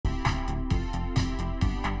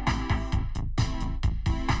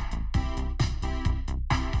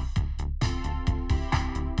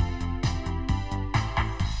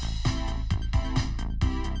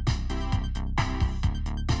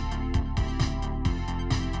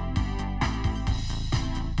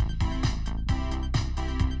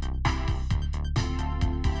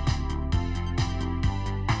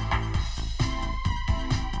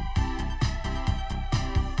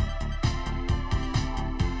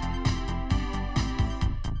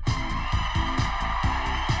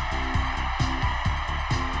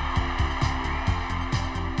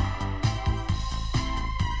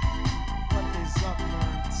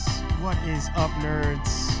is up,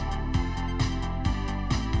 nerds?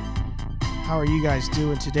 How are you guys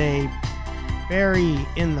doing today? Barry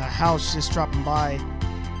in the house just dropping by.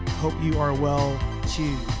 Hope you are well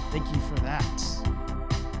too. Thank you for that.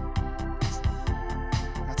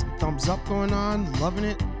 Got some thumbs up going on. Loving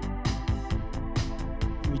it.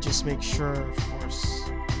 Let me just make sure, of course,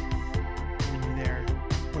 getting you there,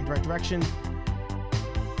 going the right direction.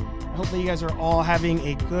 I hope that you guys are all having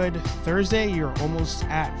a good Thursday. You're almost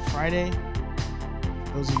at Friday.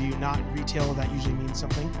 For those of you not in retail, that usually means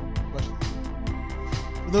something. But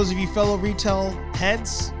for those of you fellow retail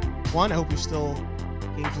heads, one, I hope you're still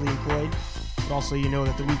gainfully employed. But also you know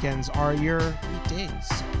that the weekends are your weekdays.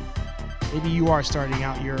 So maybe you are starting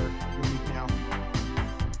out your week now.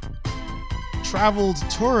 Traveled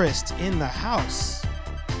tourist in the house.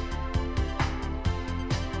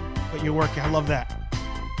 But you're working. I love that.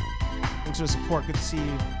 Thanks for the support. Good to see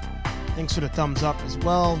you. Thanks for the thumbs up as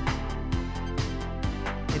well.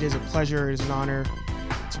 It is a pleasure. It is an honor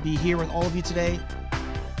to be here with all of you today.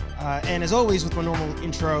 And as always, with my normal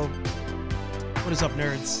intro, what is up,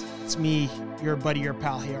 nerds? It's me, your buddy, your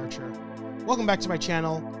pal, HeyArcher. Welcome back to my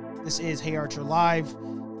channel. This is HeyArcher Live.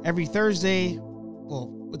 Every Thursday, well,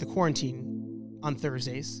 with the quarantine on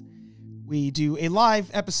Thursdays, we do a live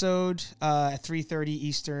episode at 3:30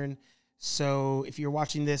 Eastern. So if you're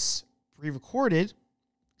watching this pre-recorded,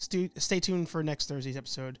 stay tuned for next Thursday's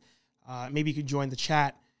episode. Maybe you could join the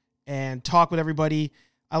chat and talk with everybody.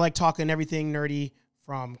 I like talking everything nerdy,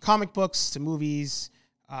 from comic books to movies,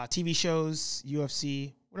 TV shows,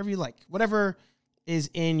 UFC, whatever you like, whatever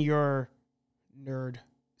is in your nerd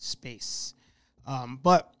space.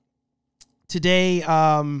 But today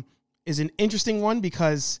is an interesting one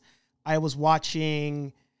because I was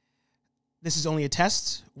watching This Is Only a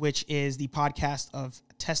Test, which is the podcast of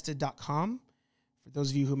tested.com. For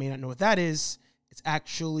those of you who may not know what that is, it's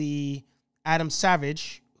actually Adam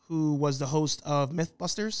Savage, who was the host of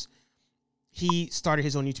Mythbusters. He started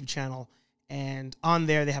his own YouTube channel, and on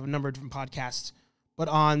there they have a number of different podcasts. But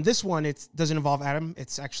on this one, it doesn't involve Adam.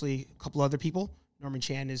 It's actually a couple other people. Norman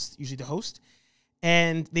Chan is usually the host.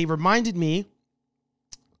 And they reminded me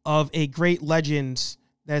of a great legend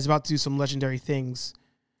that is about to do some legendary things.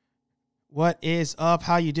 What is up?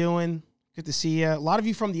 How you doing? Good to see you. A lot of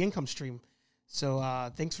you from the income stream. So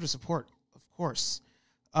thanks for the support, of course.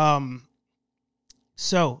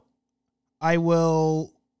 So I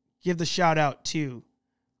will give the shout out to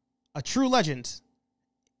a true legend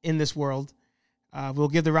in this world. We'll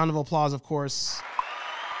give the round of applause, of course,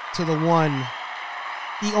 to the one,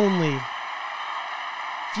 the only,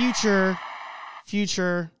 future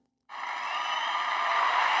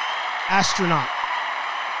astronaut.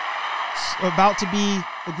 About to be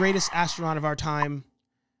the greatest astronaut of our time,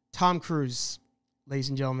 Tom Cruise, ladies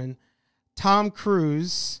and gentlemen. Tom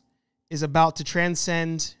Cruise is about to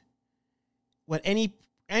transcend what any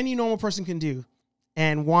normal person can do,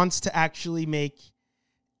 and wants to actually make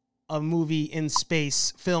a movie in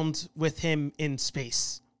space, filmed with him in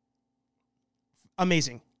space.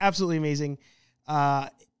 Amazing. Absolutely amazing.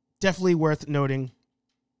 Definitely worth noting.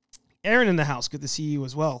 Aaron in the house, good to see you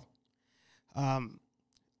as well.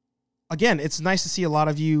 Again, it's nice to see a lot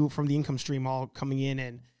of you from the income stream all coming in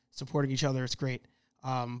and supporting each other. It's great.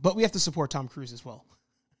 But we have to support Tom Cruise as well.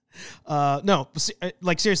 No,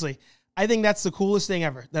 like seriously, I think that's the coolest thing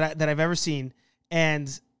ever that I've ever seen.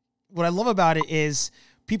 And what I love about it is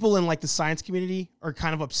people in like the science community are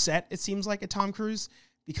kind of upset, it seems like, at Tom Cruise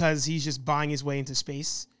because he's just buying his way into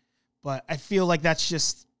space. But I feel like that's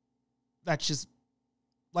just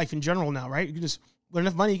life in general now, right? You can just, with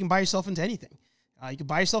enough money, you can buy yourself into anything. You could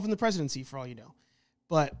buy yourself in the presidency for all you know.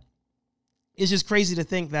 But it's just crazy to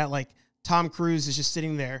think that like Tom Cruise is just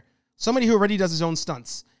sitting there, somebody who already does his own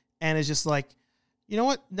stunts, and is just like, you know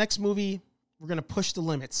what? Next movie, we're going to push the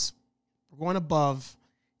limits. We're going above,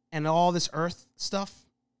 and all this Earth stuff,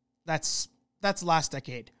 that's last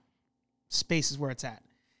decade. Space is where it's at.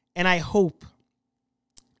 And I hope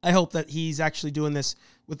that he's actually doing this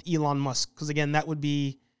with Elon Musk, because again, that would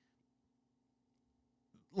be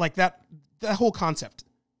like that whole concept,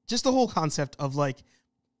 just the whole concept of like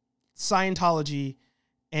Scientology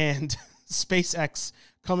and SpaceX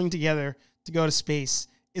coming together to go to space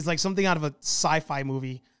is like something out of a sci-fi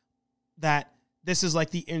movie. That this is like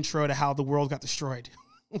the intro to how the world got destroyed.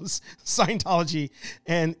 Scientology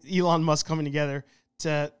and Elon Musk coming together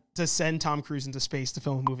to send Tom Cruise into space to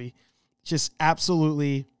film a movie. Just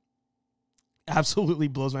absolutely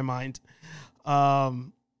blows my mind.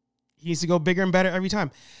 He needs to go bigger and better every time.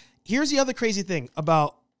 Here's the other crazy thing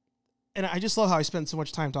about, and I just love how I spent so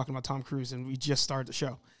much time talking about Tom Cruise, and we just started the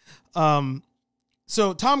show.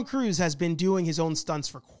 So Tom Cruise has been doing his own stunts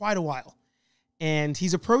for quite a while. and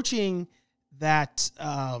he's approaching that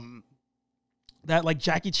that like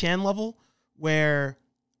Jackie Chan level, where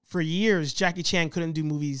for years Jackie Chan couldn't do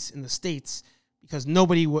movies in the States because no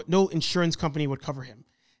insurance company would cover him.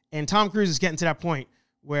 And Tom Cruise is getting to that point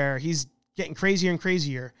where he's getting crazier and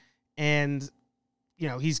crazier, and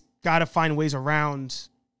he's got to find ways around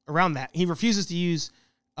that. He refuses to use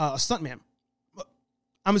a stuntman.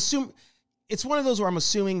 I'm assuming it's one of those where I'm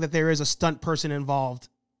assuming that there is a stunt person involved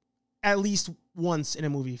at least once in a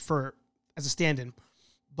movie as a stand-in.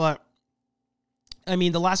 But I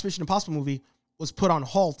mean, the last Mission Impossible movie was put on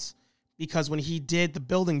halt because when he did the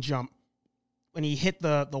building jump, when he hit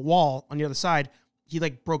the wall on the other side, he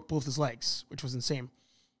like broke both his legs, which was insane.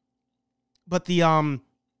 But the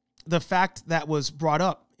fact that was brought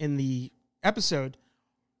up in the episode,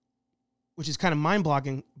 which is kind of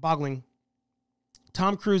mind-boggling,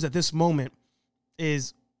 Tom Cruise at this moment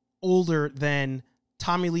is older than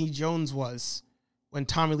Tommy Lee Jones was when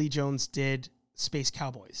Tommy Lee Jones did Space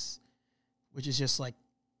Cowboys, which is just like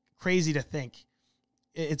crazy to think.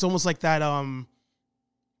 It's almost like that.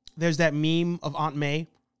 There's that meme of Aunt May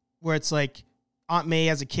where it's like Aunt May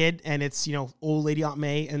as a kid, and it's old lady Aunt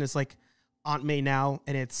May, and it's like Aunt May now,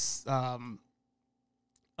 and it's was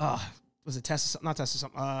it Tessa? Not Tessa.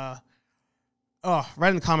 Something. Write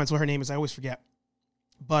in the comments what her name is. I always forget.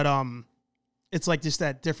 But it's like just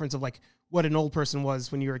that difference of like what an old person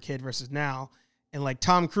was when you were a kid versus now, and like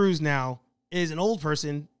Tom Cruise now is an old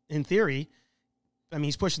person in theory. I mean,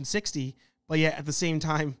 he's pushing 60, but yet at the same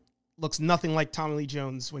time looks nothing like Tommy Lee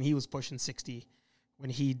Jones when he was pushing 60 when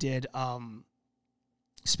he did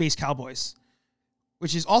Space Cowboys,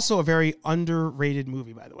 which is also a very underrated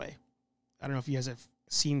movie, by the way. I don't know if you guys have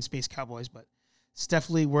seen Space Cowboys, but it's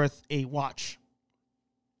definitely worth a watch.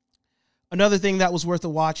 Another thing that was worth a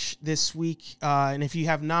watch this week, and if you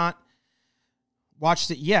have not watched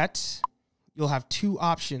it yet, you'll have two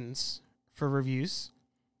options for reviews.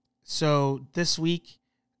 So this week,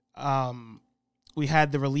 we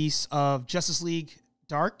had the release of Justice League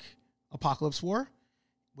Dark Apocalypse War,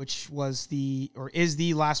 which is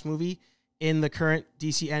the last movie in the current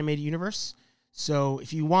DC animated universe. So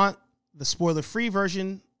if you want the spoiler-free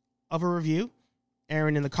version of a review,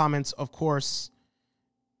 Aaron in the comments, of course,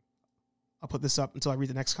 I'll put this up until I read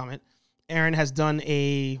the next comment. Aaron has done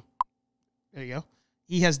there you go.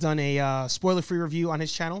 He has done a spoiler-free review on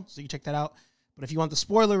his channel, so you can check that out. But if you want the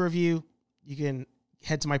spoiler review, you can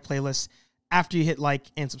head to my playlist after you hit like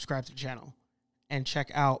and subscribe to the channel and check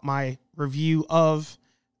out my review of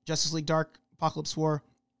Justice League Dark Apocalypse War.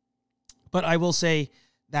 But I will say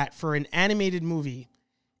that for an animated movie,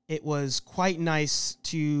 it was quite nice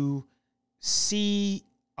to see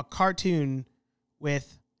a cartoon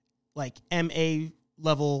with like MA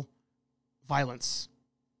level violence.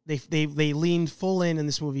 They leaned full in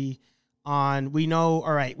this movie on, we know,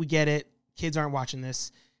 all right, we get it. Kids aren't watching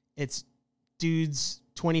this. It's dudes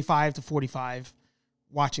 25 to 45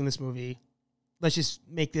 watching this movie. Let's just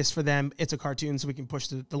make this for them. It's a cartoon, so we can push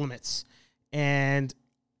the limits. And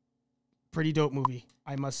pretty dope movie,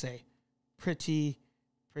 I must say. Pretty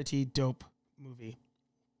dope movie.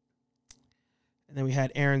 And then we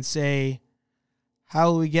had Aaron say,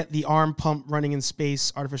 how will we get the arm pump running in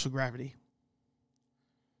space, artificial gravity?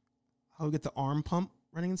 How do we get the arm pump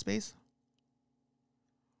running in space?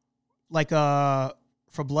 Like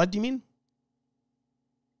for blood, do you mean?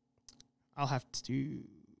 I'll have to do...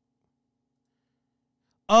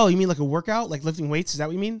 Oh, you mean like a workout? Like lifting weights? Is that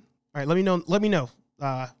what you mean? All right, let me know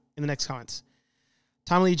in the next comments.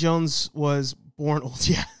 Tommy Lee Jones was born old.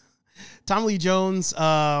 Yeah. Tommy Lee Jones,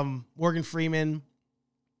 Morgan Freeman,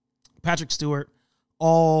 Patrick Stewart,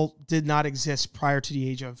 all did not exist prior to the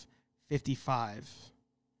age of 55.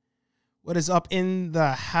 What is up in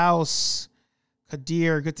the house?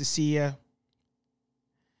 Kadir, good to see you.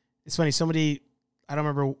 It's funny, somebody, I don't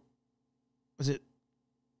remember, it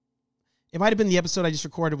might have been the episode I just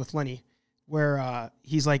recorded with Lenny, where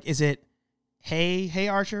he's like, is it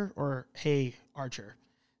HeyArcher or HeyArcher?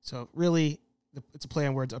 So really, it's a play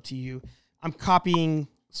on words, up to you. I'm copying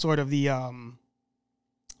sort of the,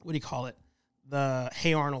 what do you call it? The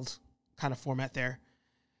Hey Arnold kind of format there.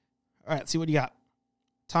 All right, let's see what you got.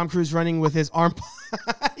 Tom Cruise running with his arm.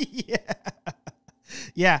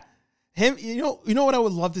 Yeah. Him, you know what I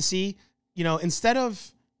would love to see? Instead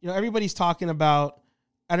of, everybody's talking about,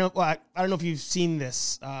 I don't know if you've seen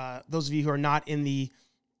this, those of you who are not in the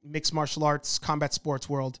mixed martial arts combat sports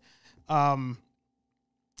world. Evander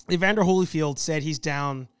Holyfield said he's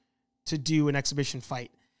down to do an exhibition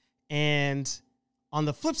fight. And on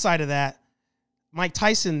the flip side of that, Mike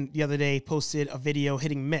Tyson the other day posted a video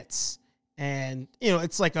hitting mitts. And,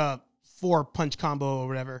 it's like a 4-punch combo or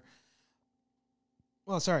whatever.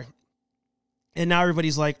 Well, sorry. And now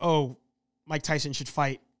everybody's like, oh, Mike Tyson should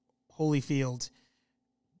fight Holyfield.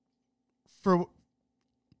 For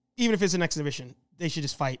even if it's an exhibition, they should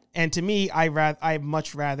just fight. And to me, I'd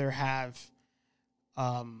much rather have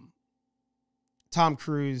Tom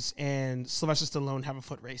Cruise and Sylvester Stallone have a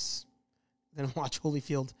foot race than watch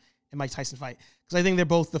Holyfield and Mike Tyson fight. Because I think they're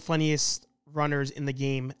both the funniest runners in the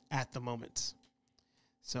game at the moment.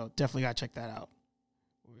 So definitely got to check that out.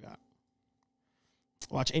 What we got?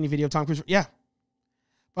 Watch any video of Tom Cruise. Yeah.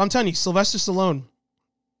 But I'm telling you, Sylvester Stallone,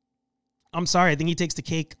 I'm sorry, I think he takes the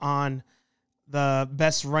cake on the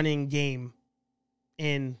best running game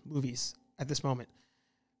in movies at this moment.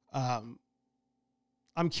 I'm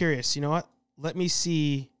curious. You know what? Let me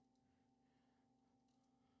see.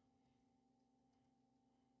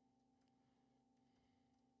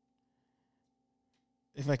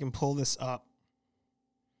 If I can pull this up.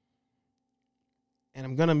 And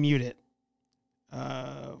I'm going to mute it.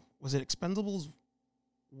 Was it Expendables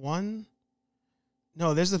 1?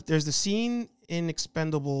 No, there's the scene in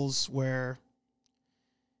Expendables where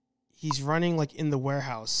he's running like in the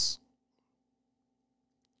warehouse.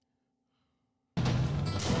 All right.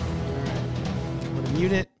 I'm going to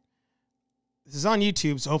mute it. This is on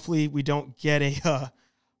YouTube, so hopefully we don't get a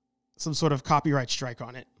some sort of copyright strike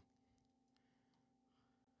on it.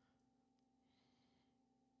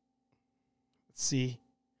 Let's see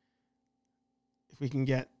if we can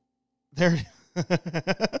get there.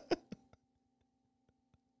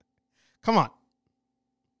 Come on.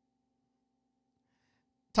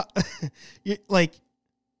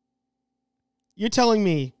 You're telling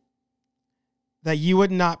me that you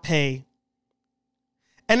would not pay,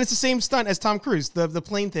 and it's the same stunt as Tom Cruise, the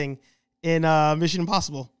plane thing in Mission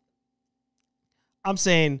Impossible. I'm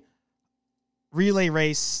saying relay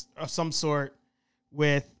race of some sort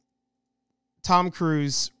with Tom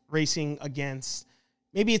Cruise racing against,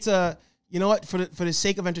 maybe it's a, you know what, for the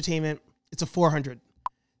sake of entertainment, it's a 400.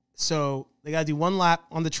 So they got to do one lap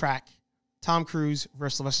on the track. Tom Cruise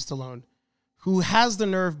versus Sylvester Stallone, who has the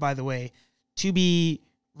nerve, by the way, to be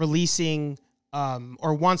releasing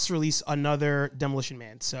or wants to release another Demolition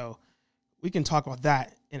Man. So we can talk about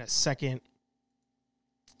that in a second.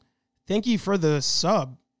 Thank you for the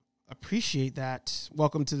sub. Appreciate that.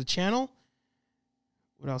 Welcome to the channel.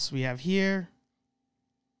 What else do we have here?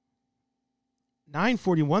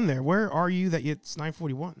 941 there. Where are you that it's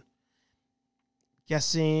 941?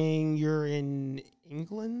 Guessing you're in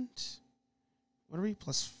England? What are we?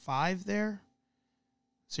 +5 there?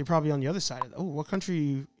 So you're probably on the other side of that. Oh, what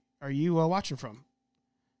country are you watching from?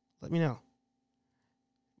 Let me know.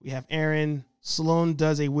 We have Aaron. Stallone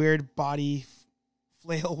does a weird body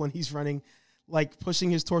flail when he's running, like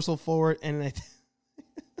pushing his torso forward. And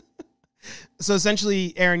so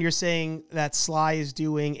essentially, Aaron, you're saying that Sly is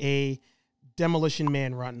doing a Demolition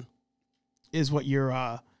Man run, is what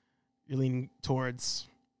you're leaning towards.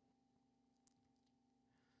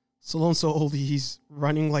 Stallone's so old, he's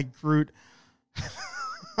running like Groot. I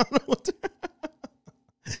don't know what to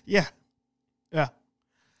yeah.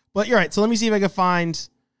 But you're right. So let me see if I can find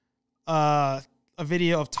a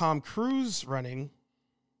video of Tom Cruise running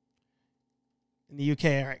in the UK.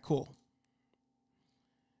 All right, cool.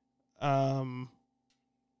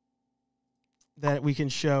 That we can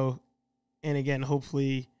show. And again,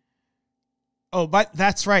 hopefully. Oh, but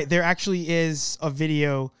that's right. There actually is a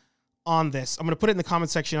video on this. I'm going to put it in the comment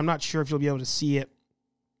section. I'm not sure if you'll be able to see it.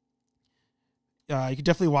 You could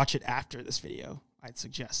definitely watch it after this video, I'd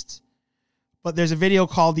suggest. But there's a video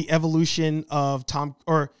called The Evolution of Tom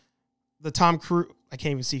Cruise. I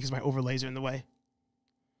can't even see because my overlays are in the way.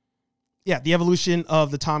 Yeah, The Evolution of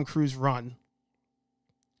the Tom Cruise Run.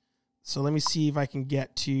 So let me see if I can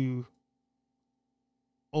get to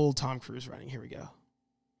old Tom Cruise running. Here we go.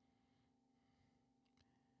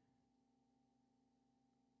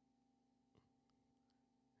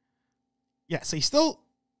 Yeah, so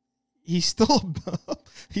he's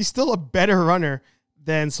still a better runner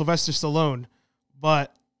than Sylvester Stallone,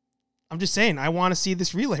 but I'm just saying I want to see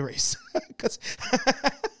this relay race because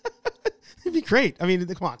it'd be great. I mean,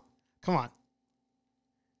 come on.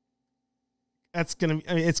 It's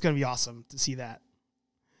gonna be awesome to see that.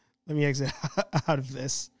 Let me exit out of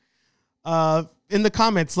this. In the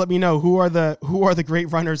comments, let me know who are the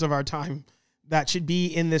great runners of our time that should be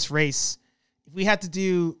in this race. If we had to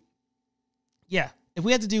do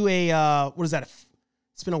a what is that?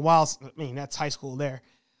 It's been a while. I mean, that's high school there.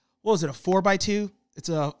 What was it? A 4x2? It's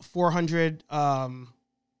a 400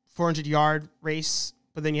 yard race,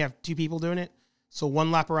 but then you have two people doing it. So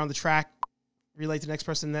one lap around the track, relay to the next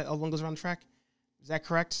person, that other one goes around the track. Is that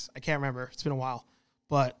correct? I can't remember. It's been a while.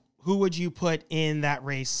 But who would you put in that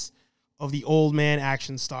race of the old man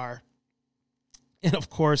action star. And of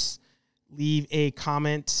course, leave a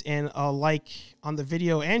comment and a like on the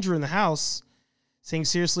video. Andrew in the house saying,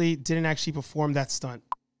 seriously, didn't actually perform that stunt.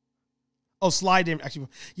 Oh, Sly didn't actually.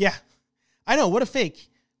 Yeah, I know. What a fake.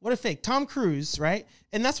 What a fake. Tom Cruise, right?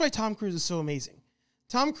 And that's why Tom Cruise is so amazing.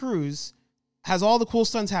 Tom Cruise has all the cool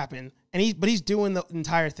stunts happen, but he's doing the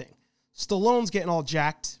entire thing. Stallone's getting all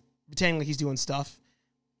jacked, pretending like he's doing stuff.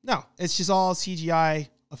 No, it's just all CGI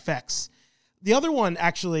effects. The other one,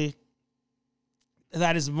 actually,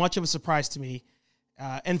 that is much of a surprise to me.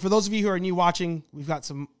 And for those of you who are new watching, we've got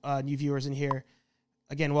some new viewers in here.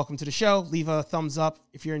 Again, welcome to the show. Leave a thumbs up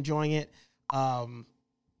if you're enjoying it.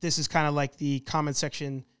 This is kind of like the comment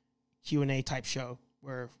section Q&A type show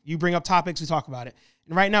where you bring up topics, we talk about it.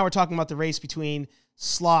 And right now we're talking about the race between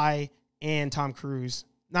Sly and Tom Cruise.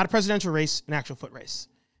 Not a presidential race, an actual foot race.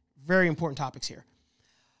 Very important topics here.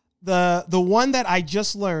 The one that I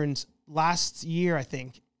just learned last year, I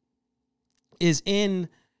think, is in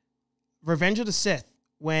Revenge of the Sith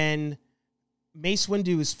when Mace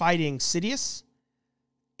Windu is fighting Sidious.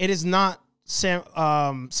 It is not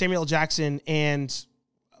Samuel L. Jackson and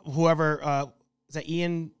whoever, is that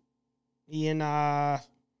Ian, not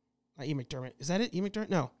Ian McDermott. Is that it? Ian McDermott?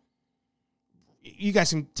 No. You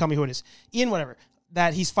guys can tell me who it is. Ian, whatever.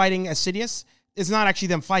 That he's fighting as Sidious. It's not actually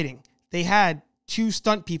them fighting. They had 2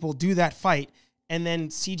 stunt people do that fight and then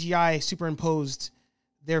CGI superimposed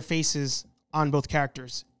their faces on both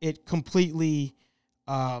characters. It completely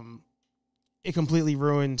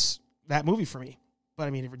ruined that movie for me. But I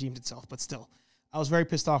mean, it redeemed itself, but still. I was very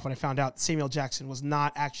pissed off when I found out Samuel Jackson was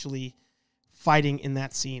not actually fighting in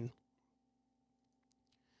that scene.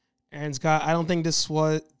 Aaron Scott, I don't think this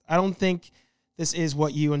is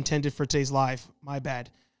what you intended for today's live. My bad.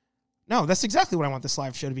 No, that's exactly what I want this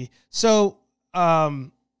live show to be. So,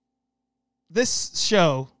 this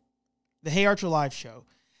show, the HeyArcher live show,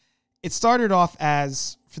 it started off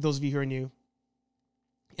as, for those of you who are new,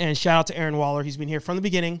 and shout out to Aaron Waller. He's been here from the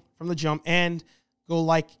beginning, from the jump, and go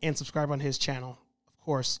like and subscribe on his channel, of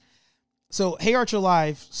course. So HeyArcher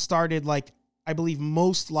Live started like I believe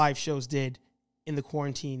most live shows did in the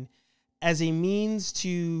quarantine as a means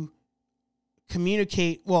to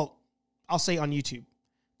communicate. Well, I'll say on YouTube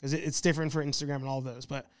because it's different for Instagram and all of those.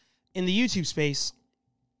 But in the YouTube space,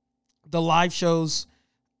 the live shows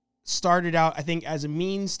started out, I think, as a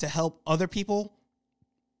means to help other people.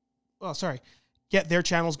 Get their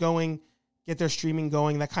channels going, get their streaming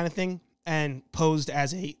going, that kind of thing, and posed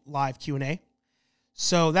as a live Q&A.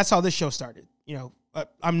 So that's how this show started. You know,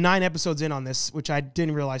 I'm 9 episodes in on this, which I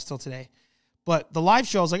didn't realize till today. But the live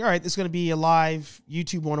show, I was like, all right, this is going to be a live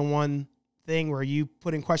YouTube 101 thing where you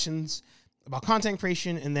put in questions about content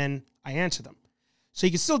creation and then I answer them. So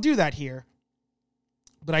you can still do that here,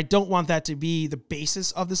 but I don't want that to be the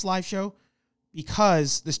basis of this live show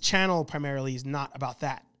because this channel primarily is not about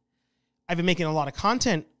that. I've been making a lot of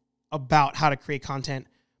content about how to create content,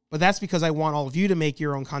 but that's because I want all of you to make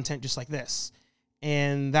your own content just like this.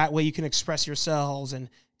 And that way you can express yourselves. And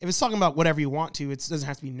if it's talking about whatever you want to, it doesn't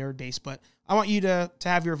have to be nerd-based, but I want you to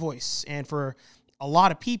have your voice. And for a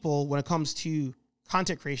lot of people, when it comes to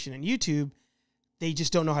content creation and YouTube, they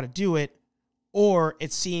just don't know how to do it, or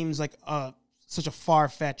it seems like such a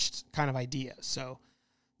far-fetched kind of idea. So,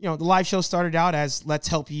 you know, the live show started out as let's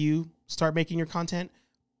help you start making your content,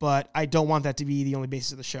 but I don't want that to be the only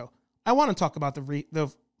basis of the show. I want to talk about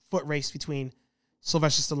the foot race between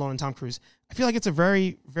Sylvester Stallone and Tom Cruise. I feel like it's a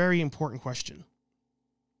very, very important question.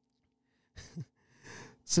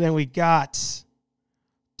 So then we got,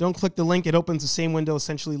 don't click the link. It opens the same window,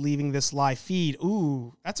 essentially leaving this live feed.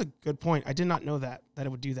 Ooh, that's a good point. I did not know that it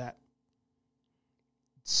would do that.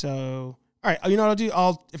 So, all right. You know what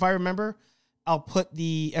I'll do? If I remember, I'll put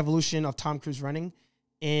the evolution of Tom Cruise running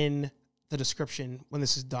in the description when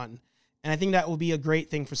this is done. And I think that will be a great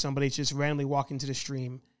thing for somebody to just randomly walk into the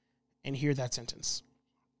stream and hear that sentence.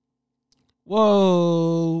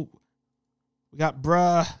 Whoa. We got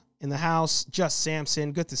bruh in the house. Just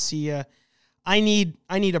Samson. Good to see ya. I need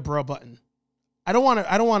a bruh button. I don't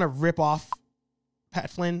want to rip off Pat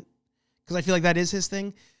Flynn because I feel like that is his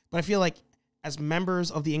thing. But I feel like as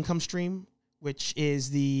members of the income stream, which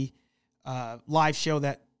is the live show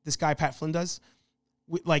that this guy Pat Flynn does,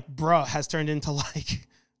 like bruh has turned into like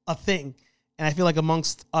a thing. And I feel like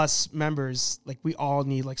amongst us members, like we all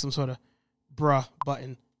need like some sort of bruh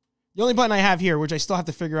button. The only button I have here, which I still have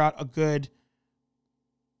to figure out a good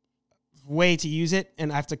way to use it,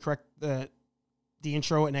 and I have to correct the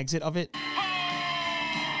intro and exit of it, is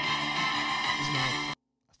my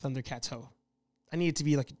Thundercats hoe. I need it to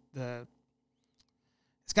be like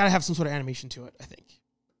it's got to have some sort of animation to it, I think.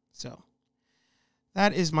 So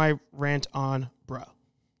that is my rant on Bruh.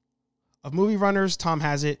 Of movie runners, Tom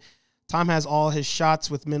has it. Tom has all his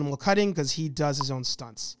shots with minimal cutting because he does his own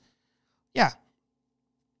stunts. Yeah.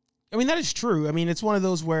 I mean, that is true. I mean, it's one of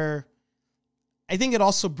those where I think it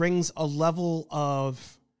also brings a level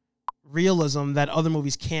of realism that other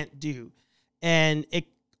movies can't do. And it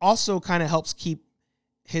also kind of helps keep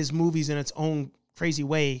his movies in its own crazy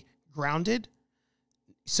way grounded.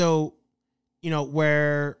 So, you know,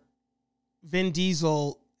 where Vin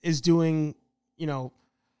Diesel is doing, you know,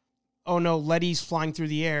 oh no, Letty's flying through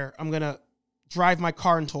the air. I'm going to drive my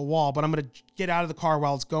car into a wall, but I'm going to get out of the car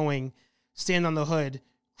while it's going, stand on the hood,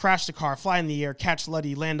 crash the car, fly in the air, catch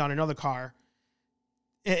Letty, land on another car.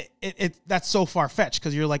 That's so far-fetched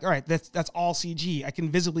because you're like, all right, that's all CG. I can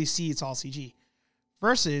visibly see it's all CG.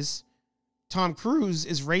 Versus Tom Cruise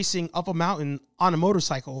is racing up a mountain on a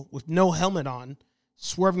motorcycle with no helmet on,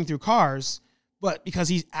 swerving through cars, but because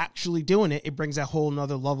he's actually doing it, it brings a whole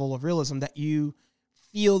nother level of realism that you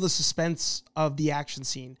feel the suspense of the action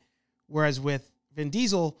scene. Whereas with Vin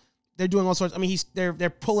Diesel, they're doing all sorts. I mean, they're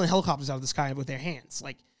pulling helicopters out of the sky with their hands.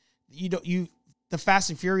 Like the Fast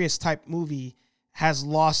and Furious type movie has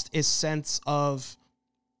lost its sense of,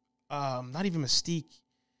 not even mystique,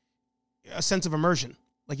 a sense of immersion.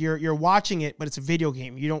 Like you're watching it, but it's a video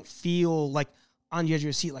game. You don't feel like on the edge of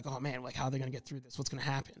your seat, like, oh man, like how are they going to get through this? What's going to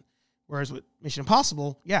happen? Whereas with Mission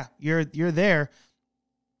Impossible, yeah, you're there.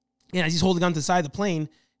 And as he's holding on to the side of the plane,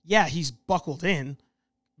 yeah, he's buckled in,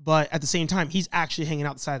 but at the same time, he's actually hanging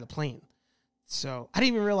out the side of the plane. So I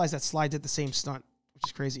didn't even realize that Sly did the same stunt, which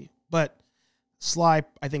is crazy. But Sly,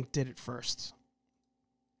 I think, did it first.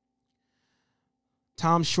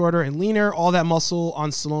 Tom's shorter and leaner. All that muscle on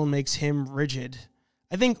Stallone makes him rigid.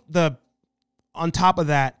 I think on top of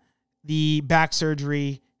that, the back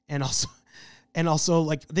surgery and also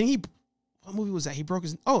like, I think what movie was that? He broke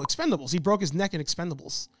Expendables. He broke his neck in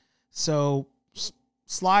Expendables. So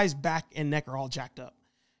Sly's back and neck are all jacked up.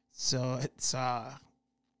 So it's,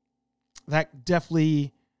 that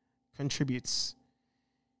definitely contributes.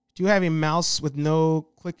 Do you have a mouse with no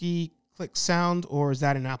click sound, or is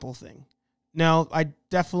that an Apple thing? No, I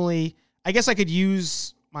guess I could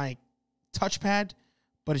use my touchpad,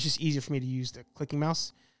 but it's just easier for me to use the clicking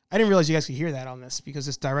mouse. I didn't realize you guys could hear that on this because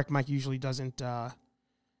this direct mic usually doesn't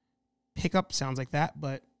pick up sounds like that,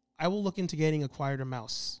 but I will look into getting a quieter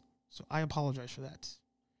mouse. So I apologize for that.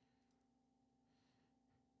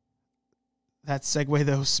 That segue,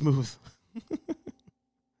 though, smooth.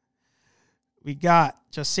 We got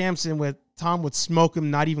Just Samson with Tom would smoke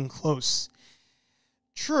him, not even close.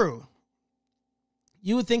 True.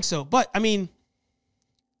 You would think so. But, I mean,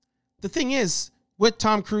 the thing is, with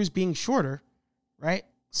Tom Cruise being shorter, right,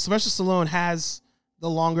 Sylvester Stallone has the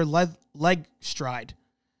longer leg stride.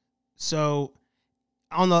 So,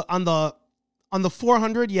 on the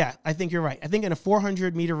 400, yeah, I think you're right. I think in a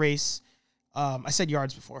 400-meter race, I said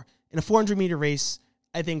yards before. In a 400-meter race,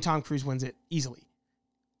 I think Tom Cruise wins it easily.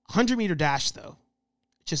 100-meter dash, though,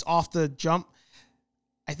 just off the jump,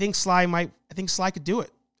 I think Sly could do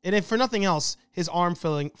it. And if for nothing else, his arm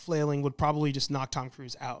flailing would probably just knock Tom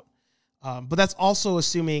Cruise out. But that's also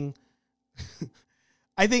assuming.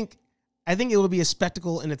 I think it would be a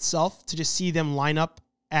spectacle in itself to just see them line up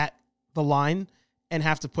at the line and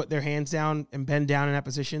have to put their hands down and bend down in that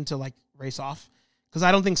position to like race off. Because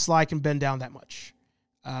I don't think Sly can bend down that much.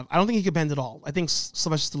 I don't think he could bend at all. I think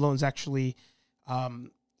Sylvester Stallone's actually,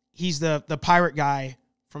 he's the pirate guy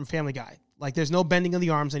from Family Guy. Like there's no bending of the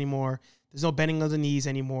arms anymore. There's no bending of the knees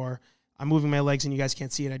anymore. I'm moving my legs and you guys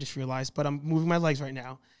can't see it. I just realized, but I'm moving my legs right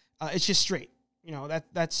now. It's just straight. You know,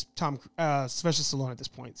 that's Sylvester Stallone at this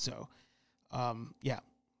point. So, yeah.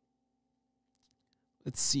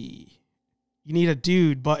 Let's see. You need a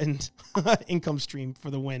dude button income stream for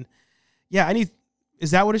the win. Yeah,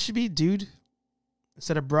 is that what it should be? Dude?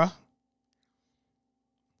 Instead of bruh?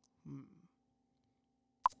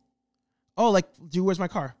 Oh, like, dude, where's my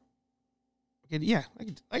car? Okay, yeah,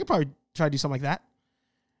 I could probably try to do something like that.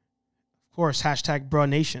 Of course, hashtag bruh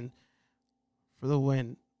nation for the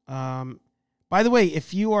win. By the way,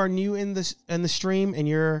 if you are new in the stream and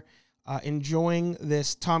you're enjoying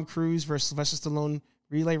this Tom Cruise versus Sylvester Stallone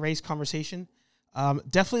relay race conversation,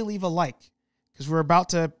 definitely leave a like because we're about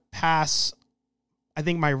to pass, I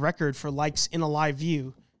think, my record for likes in a live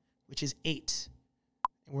view, which is 8.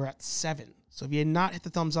 And we're at 7. So if you had not hit the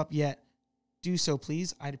thumbs up yet, do so,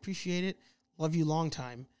 please. I'd appreciate it. Love you long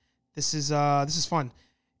time. This is fun.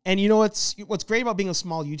 And you know what's great about being a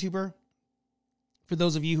small YouTuber, for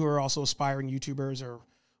those of you who are also aspiring YouTubers or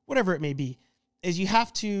whatever it may be, is you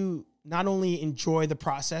have to not only enjoy the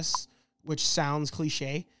process, which sounds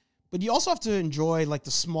cliche, but you also have to enjoy like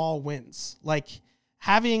the small wins. Like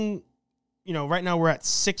having, right now we're at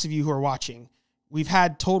 6 of you who are watching. We've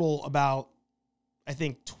had total about, I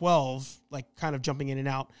think, 12, like kind of jumping in and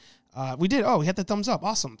out. We hit the thumbs up.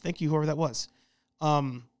 Awesome. Thank you, whoever that was.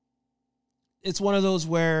 It's one of those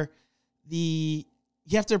where you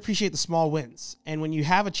have to appreciate the small wins. And when you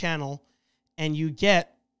have a channel and you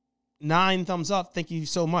get 9 thumbs up, thank you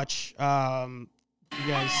so much. You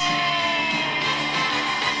guys,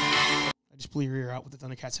 I just blew your ear out with the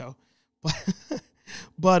Thundercats hoe.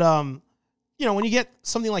 But when you get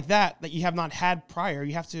something like that you have not had prior,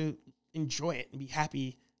 you have to enjoy it and be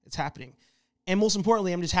happy it's happening. And most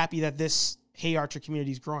importantly, I'm just happy that this HeyArcher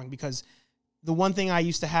community is growing, because the one thing I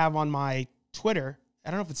used to have on my Twitter,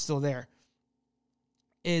 I don't know if it's still there,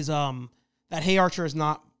 is that HeyArcher is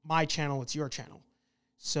not my channel, it's your channel.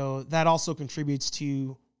 So that also contributes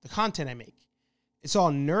to the content I make. It's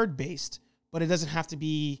all nerd-based, but it doesn't have to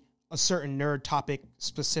be a certain nerd topic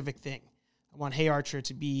specific thing. I want HeyArcher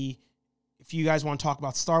to be, if you guys want to talk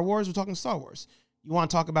about Star Wars, we're talking Star Wars. You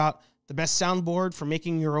want to talk about the best soundboard for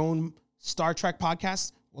making your own Star Trek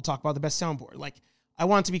podcast, we'll talk about the best soundboard. Like, I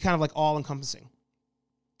want it to be kind of like all-encompassing.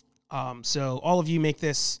 So all of you make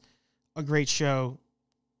this a great show.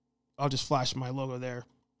 I'll just flash my logo there.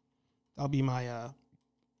 That'll be my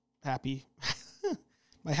happy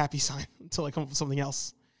my happy sign until I come up with something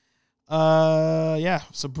else. So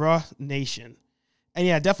bruh nation. And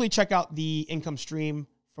yeah, definitely check out the income stream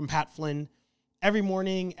from Pat Flynn every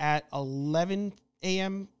morning at 11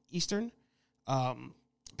 a.m. Eastern.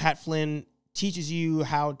 Pat Flynn teaches you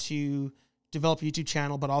how to develop a YouTube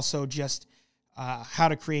channel, but also just how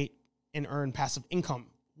to create and earn passive income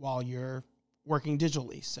while you're working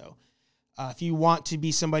digitally. So if you want to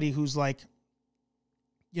be somebody who's like,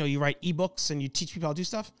 you write ebooks and you teach people how to do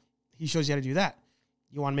stuff, he shows you how to do that.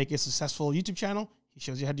 You want to make a successful YouTube channel, he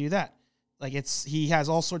shows you how to do that. Like, he has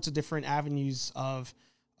all sorts of different avenues of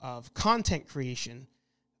content creation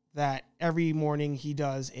that every morning he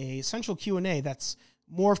does a central Q&A that's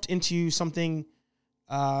morphed into something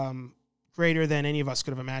greater than any of us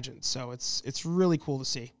could have imagined. So it's really cool to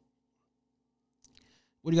see.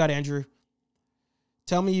 What do you got, Andrew?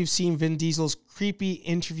 Tell me you've seen Vin Diesel's creepy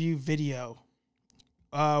interview video.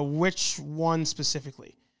 Which one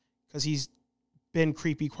specifically? Because he's been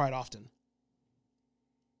creepy quite often.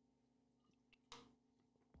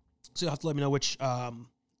 So you'll have to let me know which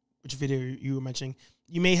video you were mentioning.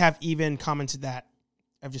 You may have even commented that.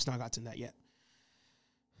 I've just not gotten that yet.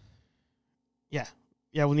 Yeah,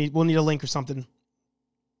 we'll need a link or something.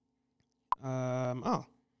 No,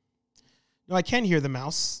 I can hear the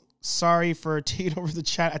mouse. Sorry for taking over the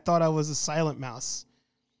chat. I thought I was a silent mouse.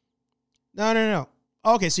 No.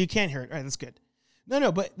 Okay, so you can't hear it. All right, that's good.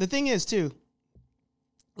 No, but the thing is too,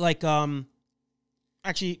 like,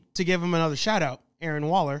 actually, to give him another shout out, Aaron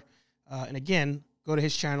Waller, and again, go to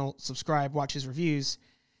his channel, subscribe, watch his reviews,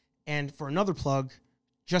 and for another plug,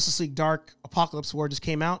 Justice League Dark Apocalypse War just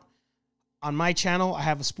came out. On my channel, I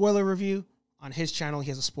have a spoiler review. On his channel, he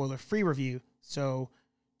has a spoiler-free review. So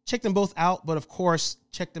check them both out, but of course,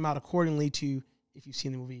 check them out accordingly to if you've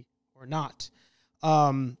seen the movie or not.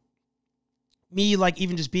 Me, like,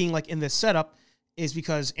 even just being, like, in this setup is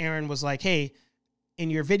because Aaron was like, hey, in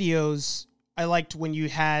your videos, I liked when you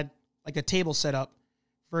had, like, a table set up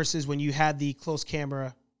versus when you had the close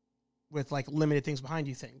camera with, like, limited things behind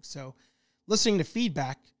you things. So listening to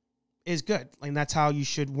feedback is good. Like, that's how you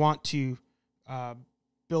should want to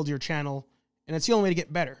build your channel. And it's the only way to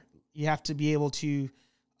get better. You have to be able to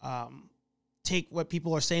take what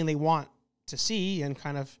people are saying they want to see and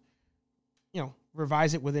kind of,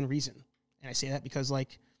 revise it within reason. And I say that because,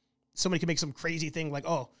 like, somebody can make some crazy thing like,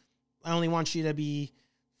 oh, I only want you to be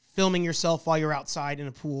filming yourself while you're outside in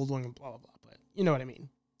a pool doing blah, blah, blah. But you know what I mean.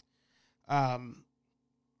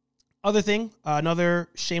 Other thing, another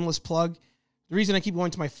shameless plug. The reason I keep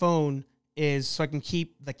going to my phone is so I can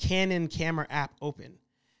keep the Canon camera app open.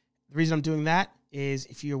 The reason I'm doing that is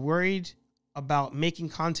if you're worried about making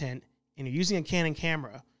content and you're using a Canon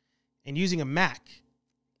camera and using a Mac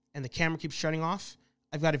and the camera keeps shutting off,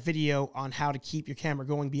 I've got a video on how to keep your camera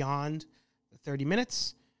going beyond the 30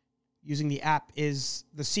 minutes. Using the app is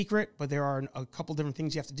the secret, but there are a couple different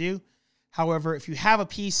things you have to do. However, if you have a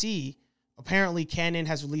PC, apparently Canon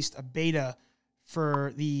has released a beta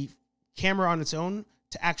for the camera on its own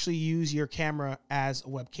to actually use your camera as a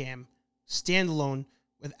webcam standalone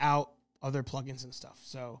without other plugins and stuff.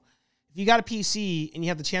 So if you got a PC and you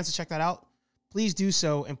have the chance to check that out, please do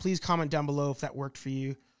so. And please comment down below if that worked for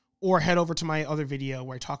you, or head over to my other video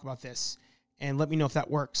where I talk about this and let me know if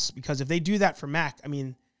that works. Because if they do that for Mac, I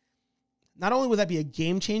mean, not only would that be a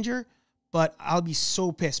game changer, but I'll be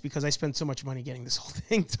so pissed because I spent so much money getting this whole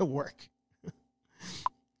thing to work.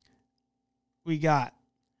 We got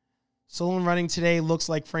Stallone running today looks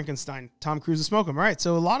like Frankenstein. Tom Cruise to smoke him. All right,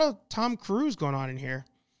 so a lot of Tom Cruise going on in here.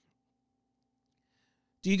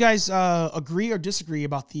 Do you guys agree or disagree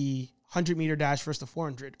about the 100-meter dash versus the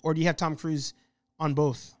 400? Or do you have Tom Cruise on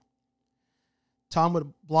both? Tom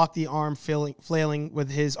would block the arm flailing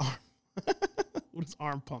with his arm. With his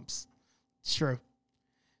arm pumps. It's true.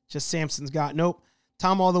 Just Samson's got. Nope.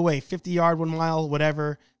 Tom all the way. 50-yard, 1 mile,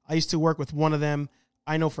 whatever. I used to work with one of them.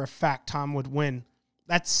 I know for a fact Tom would win.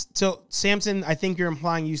 That's so Samson. I think you're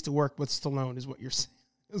implying you used to work with Stallone. Is what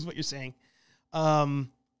you're saying.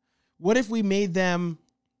 What if we made them?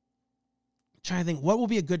 I'm trying to think. What will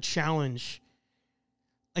be a good challenge?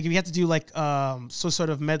 Like if you have to do like sort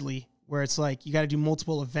of medley where it's like you got to do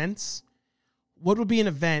multiple events. What would be an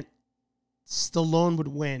event Stallone would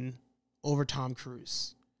win over Tom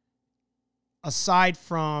Cruise? Aside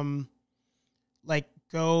from like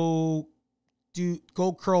go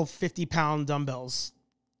curl 50-pound dumbbells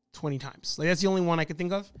 20 times. Like that's the only one I could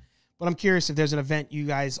think of. But I'm curious if there's an event you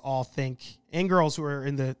guys all think, and girls who are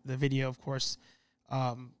in the video, of course,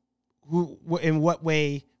 in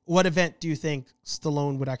what event do you think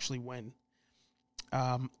Stallone would actually win?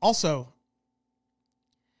 Also,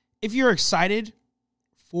 if you're excited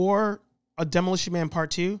for a Demolition Man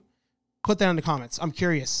Part 2, put that in the comments. I'm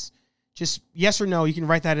curious. Just yes or no, you can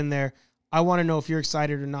write that in there. I want to know if you're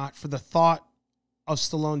excited or not for the thought of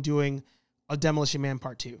Stallone doing a Demolition Man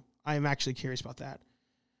Part 2. I am actually curious about that.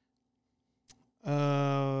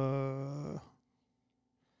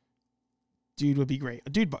 Dude would be great. A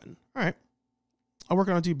dude button. All right. I'll work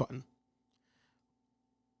on a dude button.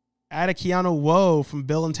 Add a Keanu Woe from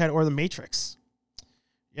Bill and Ted or The Matrix.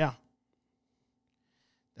 Yeah.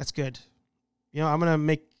 That's good. You know, I'm going to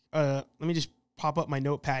make, let me just pop up my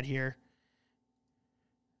notepad here.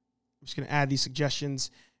 I'm just going to add these suggestions.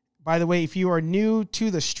 By the way, if you are new to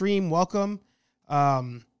the stream, welcome.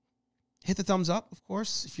 Hit the thumbs up, of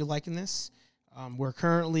course, if you're liking this.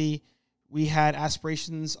 We had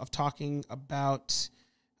aspirations of talking about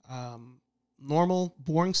normal,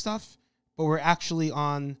 boring stuff, but we're actually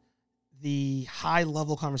on the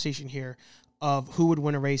high-level conversation here of who would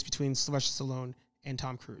win a race between Sylvester Stallone and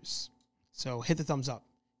Tom Cruise. So hit the thumbs up,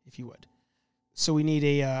 if you would. So we need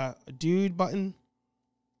a dude button.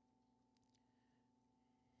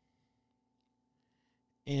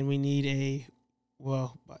 And we need a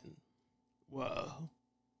whoa button. Whoa.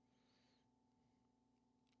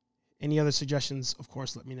 Any other suggestions, of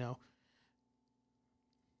course, let me know.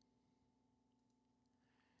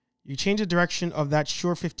 You change the direction of that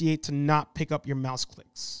Shure 58 to not pick up your mouse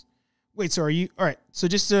clicks. Wait, so are you... All right, so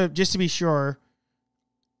just to be sure,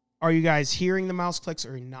 are you guys hearing the mouse clicks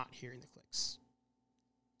or are you not hearing the clicks?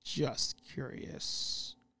 Just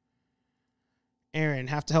curious. Aaron,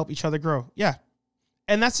 have to help each other grow. Yeah.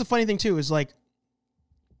 And that's the funny thing, too, is like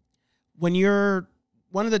when you're...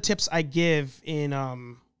 One of the tips I give in...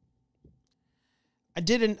 I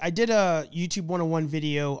did a YouTube 101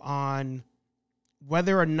 video on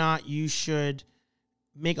whether or not you should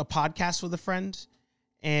make a podcast with a friend.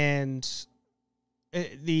 And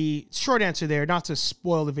the short answer there, not to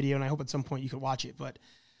spoil the video, and I hope at some point you can watch it, but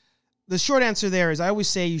the short answer there is I always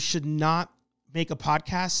say you should not make a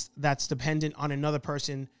podcast that's dependent on another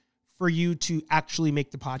person for you to actually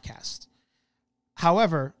make the podcast.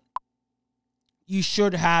 However, you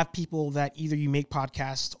should have people that either you make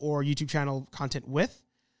podcast or YouTube channel content with,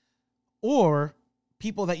 or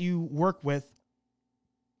people that you work with.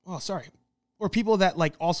 Or people that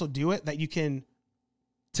like also do it that you can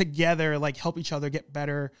together like help each other get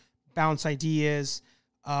better, bounce ideas,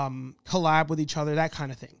 collab with each other, that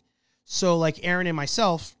kind of thing. So like Aaron and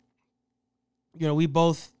myself, you know, we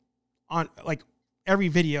both on like every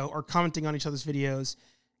video are commenting on each other's videos,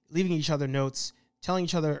 leaving each other notes, telling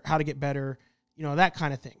each other how to get better, you know, that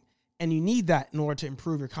kind of thing. And you need that in order to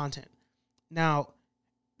improve your content. Now,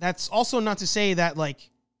 that's also not to say that like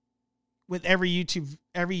with every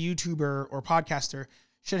YouTuber or podcaster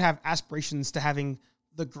should have aspirations to having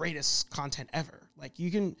the greatest content ever. Like you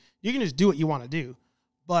can just do what you want to do.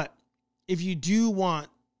 But if you do want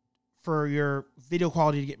for your video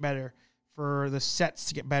quality to get better, for the sets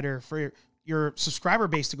to get better, for your subscriber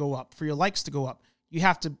base to go up, for your likes to go up, you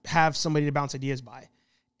have to have somebody to bounce ideas by.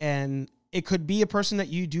 And it could be a person that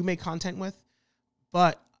you do make content with,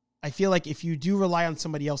 but I feel like if you do rely on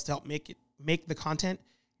somebody else to help make the content,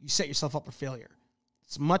 you set yourself up for failure.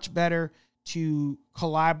 It's much better to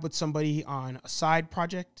collab with somebody on a side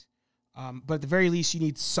project, but at the very least, you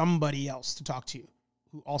need somebody else to talk to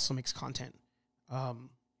who also makes content.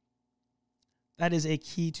 That is a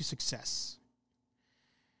key to success.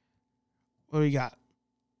 What do we got?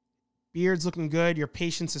 Beard's looking good. Your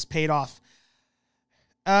patience has paid off.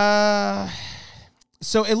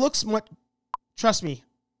 So it looks much, trust me,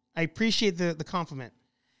 I appreciate the compliment.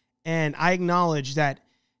 And I acknowledge that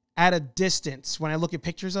at a distance, when I look at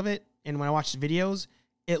pictures of it and when I watch the videos,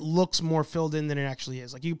 it looks more filled in than it actually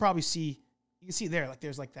is. Like you can probably see, you can see there, like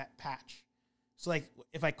there's like that patch. So like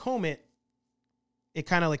if I comb it, it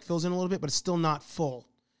kind of like fills in a little bit, but it's still not full.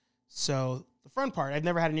 So the front part, I've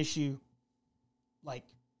never had an issue like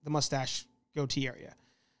the mustache goatee area.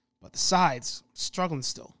 But the sides, struggling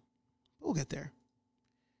still. We'll get there.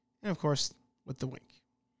 And, of course, with the wink.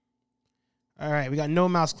 All right, we got no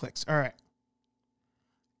mouse clicks. All right.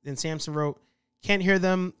 Then Samson wrote, can't hear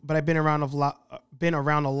them, but I've been around a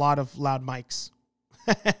lot of loud mics.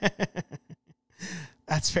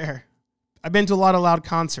 That's fair. I've been to a lot of loud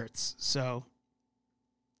concerts, so.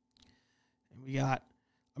 And we got,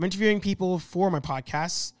 I'm interviewing people for my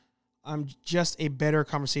podcasts. I'm just a better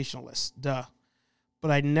conversationalist. Duh. But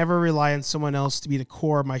I never rely on someone else to be the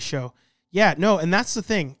core of my show. Yeah, no, and that's the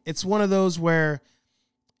thing. It's one of those where,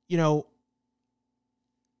 you know,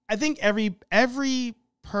 I think every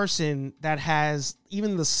person that has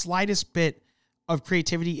even the slightest bit of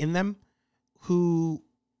creativity in them who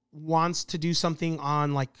wants to do something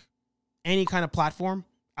on like any kind of platform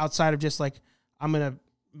outside of just like, I'm going to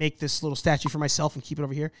make this little statue for myself and keep it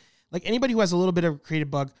over here. Like anybody who has a little bit of a creative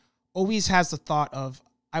bug always has the thought of,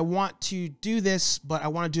 I want to do this, but I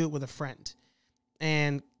want to do it with a friend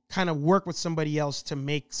and kind of work with somebody else to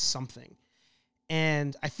make something.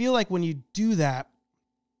 And I feel like when you do that,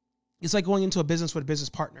 it's like going into a business with a business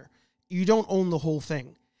partner. You don't own the whole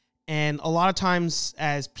thing. And a lot of times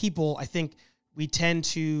as people, I think we tend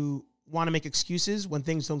to want to make excuses when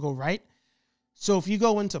things don't go right. So if you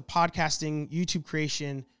go into podcasting, YouTube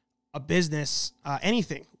creation, a business,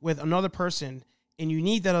 anything with another person, and you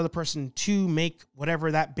need that other person to make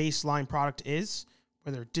whatever that baseline product is,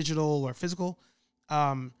 whether digital or physical,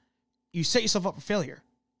 you set yourself up for failure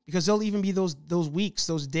because there'll even be those weeks,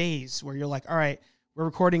 those days where you're like, all right, we're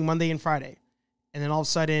recording Monday and Friday. And then all of a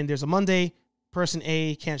sudden there's a Monday, person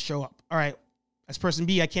A can't show up. All right, as person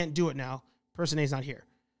B, I can't do it now. Person A is not here.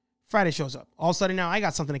 Friday shows up. All of a sudden now I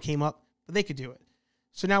got something that came up, but they could do it.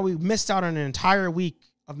 So now we missed out on an entire week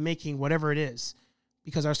of making whatever it is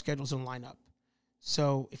because our schedules don't line up.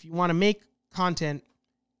 So if you want to make content,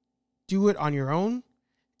 do it on your own.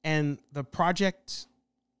 And the project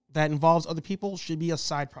that involves other people should be a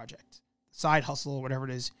side project, side hustle, whatever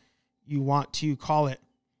it is you want to call it.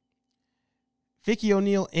 Vicky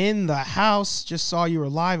O'Neill in the house. Just saw you were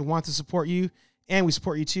live and want to support you. And we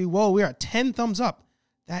support you too. Whoa, we're at 10 thumbs up.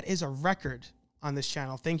 That is a record on this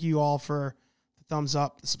channel. Thank you all for the thumbs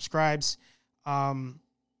up, the subscribes.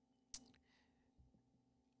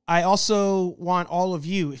 I also want all of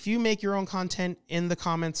you, if you make your own content in the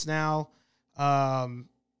comments now, I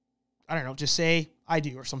don't know, just say I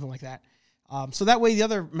do or something like that. So that way the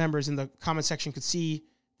other members in the comment section could see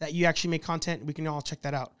that you actually make content. We can all check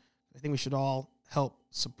that out. I think we should all help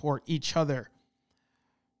support each other.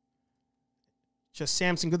 Just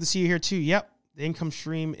Samson, good to see you here too. Yep, the income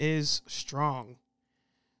stream is strong.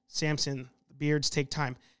 Samson, the beards take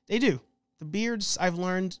time. They do. The beards, I've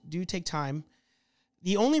learned, do take time.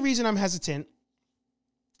 The only reason I'm hesitant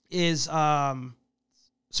is, so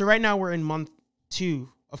right now we're in month 2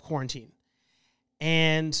 of quarantine.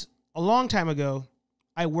 And a long time ago,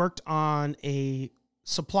 I worked on a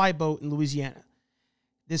supply boat in Louisiana.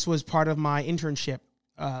 This was part of my internship.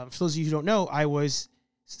 For those of you who don't know, I was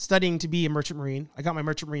studying to be a merchant marine. I got my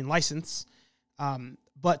merchant marine license.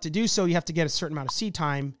 But to do so, you have to get a certain amount of sea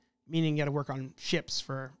time, meaning you got to work on ships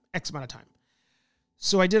for X amount of time.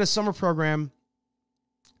 So I did a summer program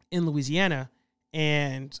in Louisiana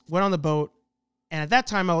and went on the boat. And at that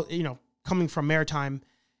time, I was, coming from maritime,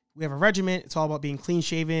 we have a regiment. It's all about being clean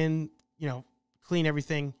shaven, clean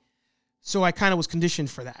everything. So I kind of was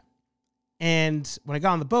conditioned for that. And when I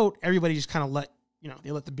got on the boat, everybody just kind of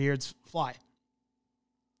they let the beards fly.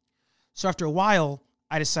 So after a while,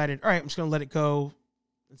 I decided, all right, I'm just going to let it go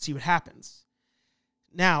and see what happens.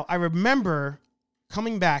 Now, I remember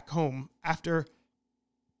coming back home after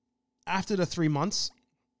the 3 months,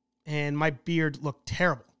 and my beard looked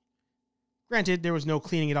terrible. Granted, there was no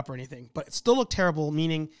cleaning it up or anything, but it still looked terrible,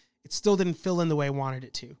 meaning it still didn't fill in the way I wanted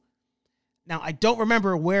it to. Now, I don't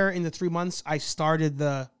remember where in the 3 months I started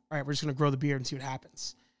all right, we're just going to grow the beard and see what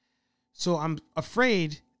happens. So I'm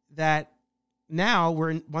afraid that now we're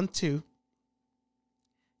in month 2.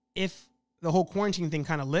 If the whole quarantine thing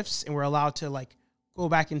kind of lifts and we're allowed to go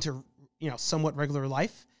back into, somewhat regular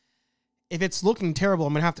life, if it's looking terrible,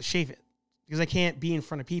 I'm going to have to shave it because I can't be in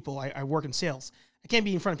front of people. I work in sales. I can't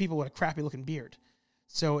be in front of people with a crappy looking beard.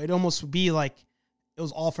 So it almost would be like it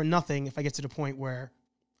was all for nothing if I get to the point where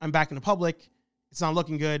I'm back in the public, it's not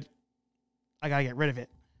looking good, I got to get rid of it.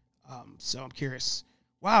 So I'm curious.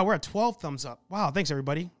 Wow, we're at 12 thumbs up. Wow, thanks,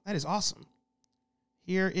 everybody. That is awesome.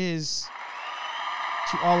 Here is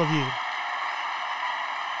to all of you.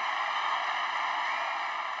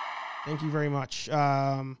 Thank you very much.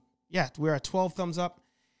 Yeah, we're at 12 thumbs up,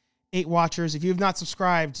 8 watchers. If you have not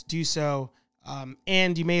subscribed, do so.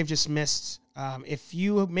 And you may have just missed. If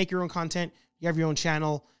you make your own content, you have your own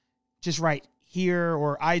channel, just write here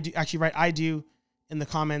or I do. Actually, write I do in the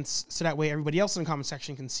comments, so that way everybody else in the comment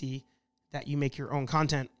section can see that you make your own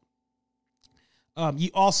content. You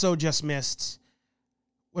also just missed,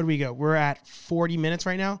 where do we go? We're at 40 minutes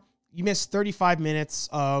right now. You missed 35 minutes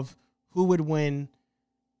of who would win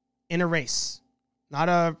in a race. Not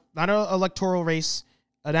a electoral race,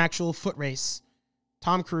 an actual foot race.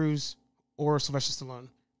 Tom Cruise or Sylvester Stallone.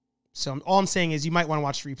 So all I'm saying is you might want to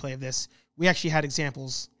watch the replay of this. We actually had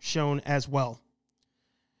examples shown as well.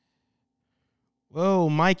 Whoa,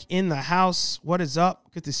 Mike in the house. What is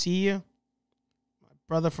up? Good to see you. My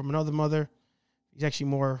brother from another mother. He's actually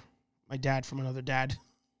more my dad from another dad.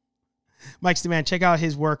 Mike's the man. Check out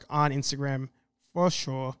his work on Instagram for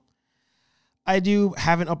sure. I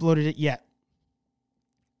haven't uploaded it yet.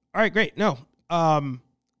 All right, great. No.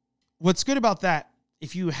 What's good about that,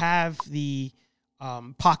 if you have the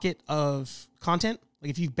pocket of content,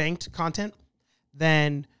 like if you've banked content,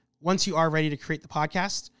 then once you are ready to create the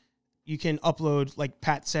podcast, you can upload, like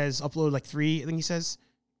Pat says, upload like 3, I think he says,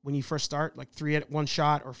 when you first start, like 3 at one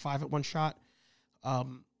shot or 5 at one shot.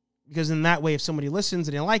 Because in that way, if somebody listens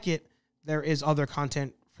and they like it, there is other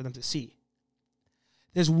content for them to see.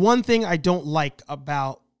 There's one thing I don't like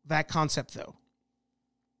about that concept, though.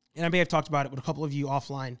 And I may have talked about it with a couple of you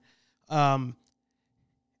offline.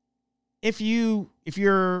 If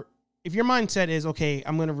your mindset is, okay,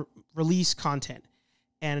 I'm going to release content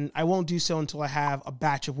and I won't do so until I have a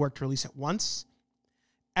batch of work to release at once,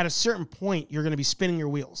 at a certain point, you're going to be spinning your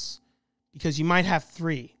wheels because you might have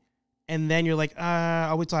 3 and then you're like,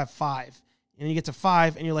 I'll wait till I have 5. And then you get to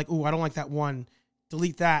 5 and you're like, ooh, I don't like that one.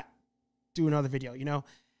 Delete that. Do another video, you know?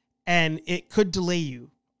 And it could delay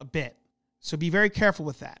you a bit. So be very careful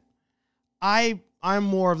with that. I'm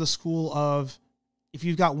more of the school of, if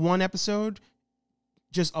you've got one episode,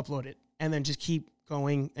 just upload it and then just keep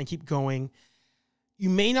going and keep going. You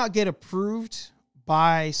may not get approved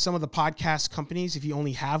by some of the podcast companies if you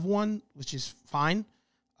only have one, which is fine.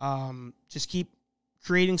 Just keep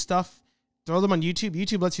creating stuff. Throw them on YouTube.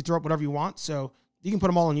 YouTube lets you throw up whatever you want, so you can put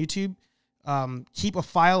them all on YouTube. Keep a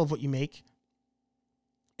file of what you make.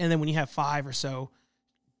 And then when you have 5 or so,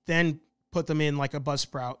 then put them in like a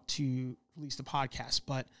Buzzsprout to release the podcast.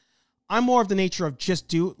 But I'm more of the nature of just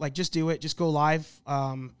do it, just go live.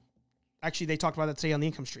 Actually, they talked about that today on the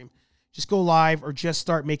income stream. Just go live or just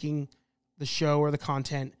start making the show or the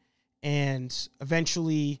content, and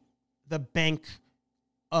eventually the bank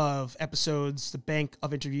of episodes, the bank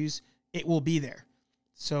of interviews, it will be there.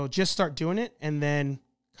 So just start doing it and then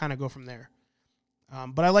kind of go from there.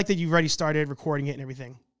 But I like that you've already started recording it and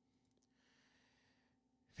everything.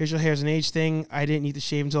 Facial hair is an age thing. I didn't need to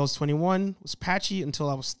shave until I was 21. It was patchy until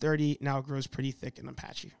I was 30. Now it grows pretty thick and I'm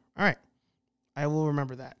patchy. All right. I will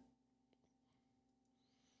remember that.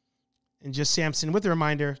 And just Samson with a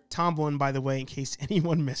reminder, Tom won, by the way, in case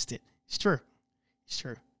anyone missed it. It's true. It's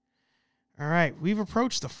true. All right. We've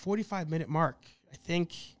approached the 45-minute mark. I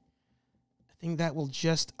think that will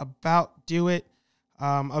just about do it.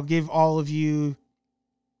 I'll give all of you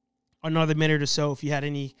another minute or so if you had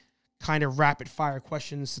any kind of rapid-fire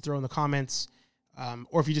questions to throw in the comments.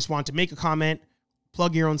 Or if you just want to make a comment,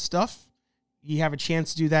 plug your own stuff, you have a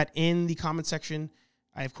chance to do that in the comment section.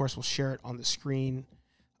 I, of course, will share it on the screen.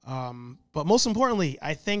 But most importantly,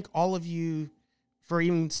 I thank all of you for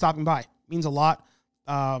even stopping by. It means a lot.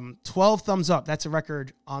 12 thumbs up. That's a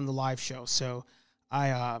record on the live show. So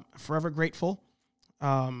I'm forever grateful.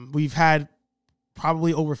 We've had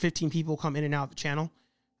probably over 15 people come in and out of the channel,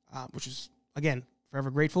 which is, again, forever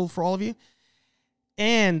grateful for all of you.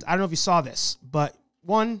 And I don't know if you saw this, but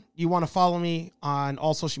one, you want to follow me on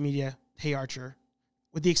all social media, HeyArcher.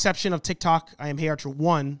 With the exception of TikTok, I am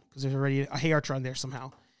HeyArcher1 because there's already a HeyArcher on there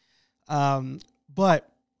somehow. But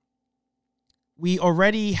we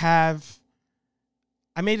already have,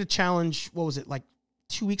 I made a challenge, what was it, like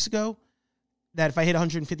 2 weeks ago, that if I hit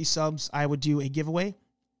 150 subs, I would do a giveaway.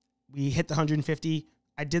 We hit the 150.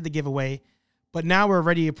 I did the giveaway, but now we're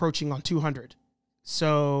already approaching on 200.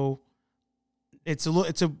 So it's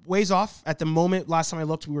a ways off. At the moment, last time I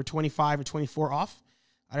looked, we were 25 or 24 off.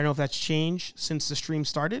 I don't know if that's changed since the stream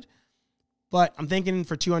started, but I'm thinking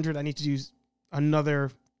for 200, I need to do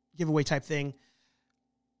another giveaway type thing.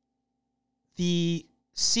 The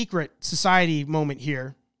secret society moment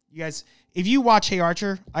here, you guys, if you watch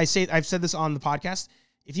HeyArcher, I've said this on the podcast.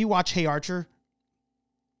 If you watch HeyArcher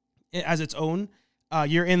as its own,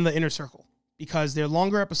 you're in the inner circle because they're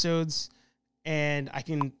longer episodes and I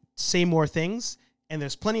can say more things. And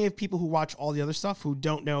there's plenty of people who watch all the other stuff who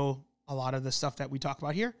don't know a lot of the stuff that we talk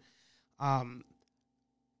about here.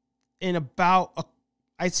 In about,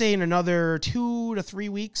 I'd say in another 2 to 3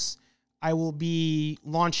 weeks, I will be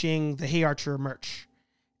launching the HeyArcher merch.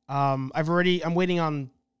 I'm waiting on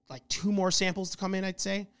like 2 more samples to come in, I'd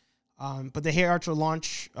say. But the HeyArcher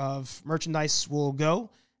launch of merchandise will go.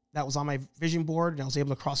 That was on my vision board, and I was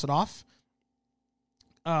able to cross it off.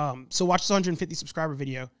 So watch the 150 subscriber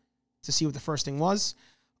video to see what the first thing was.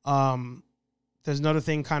 There's another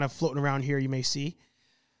thing kind of floating around here you may see.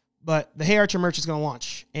 But the HeyArcher merch is going to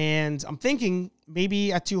launch. And I'm thinking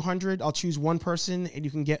maybe at 200, I'll choose one person, and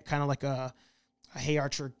you can get kind of like a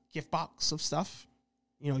HeyArcher gift box of stuff.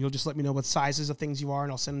 You know, you'll just let me know what sizes of things you are,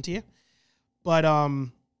 and I'll send them to you. But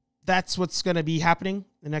that's what's going to be happening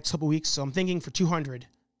the next couple weeks. So I'm thinking for 200,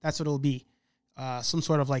 that's what it'll be. Some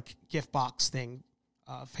sort of like gift box thing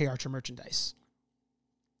of HeyArcher merchandise.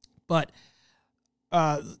 But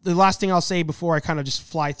the last thing I'll say before I kind of just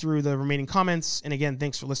fly through the remaining comments, and again,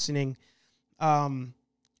 thanks for listening.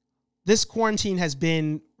 This quarantine has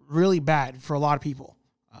been really bad for a lot of people,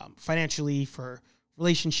 financially, for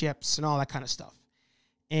relationships, and all that kind of stuff.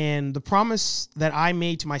 And the promise that I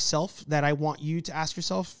made to myself that I want you to ask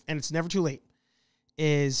yourself, and it's never too late,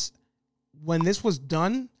 is when this was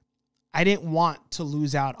done, I didn't want to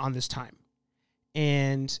lose out on this time.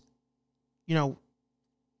 And, you know,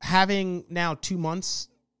 having now 2 months,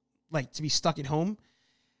 like, to be stuck at home,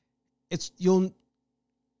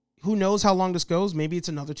 who knows how long this goes? Maybe it's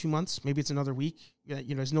another 2 months. Maybe it's another week. You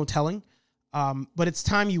know, there's no telling. But it's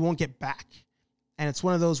time you won't get back. And it's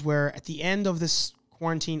one of those where at the end of this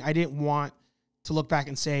quarantine, I didn't want to look back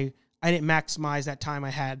and say, I didn't maximize that time I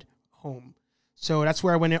had home. So that's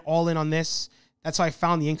where I went all in on this. That's how I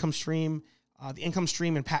found the income stream. The income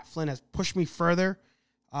stream and Pat Flynn has pushed me further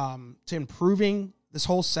to improving this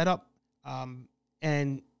whole setup.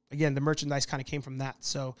 And again, the merchandise kind of came from that.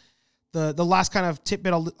 So the last kind of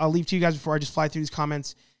tidbit I'll leave to you guys before I just fly through these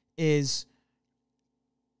comments is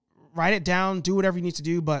write it down, do whatever you need to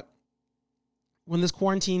do. But when this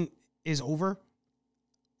quarantine is over,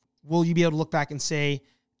 will you be able to look back and say,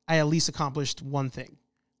 I at least accomplished one thing?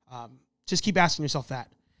 Just keep asking yourself that.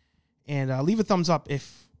 And leave a thumbs up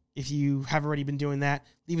if you have already been doing that.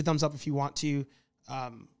 Leave a thumbs up if you want to.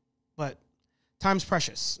 But time's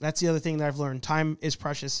precious. That's the other thing that I've learned. Time is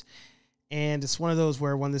precious. And it's one of those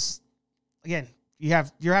where when this, again,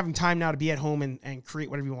 you're having time now to be at home and create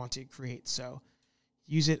whatever you want to create. So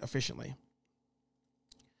use it efficiently.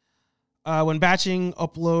 When batching,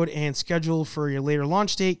 upload, and schedule for your later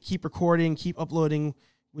launch date, keep recording, keep uploading.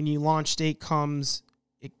 When your launch date comes,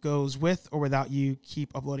 it goes with or without you.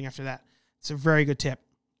 Keep uploading after that. It's a very good tip.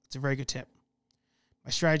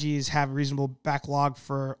 My strategy is have a reasonable backlog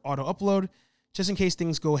for auto upload, just in case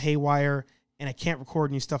things go haywire and I can't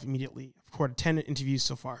record new stuff immediately. I've recorded 10 interviews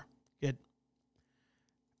so far. Good.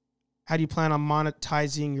 How do you plan on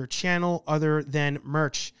monetizing your channel other than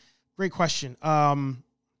merch? Great question. I'll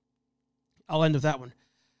end with that one.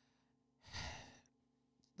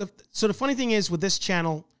 So the funny thing is with this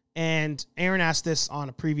channel, and Aaron asked this on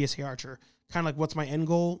a previous HeyArcher, kind of like what's my end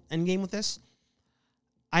game with this?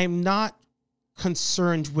 I am not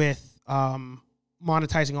concerned with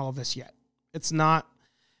monetizing all of this yet. It's not.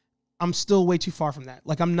 I'm still way too far from that.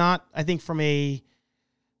 Like I'm not. I think from a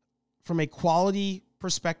quality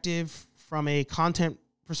perspective, from a content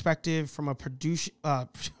perspective, from a producing. I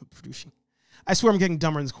swear I'm getting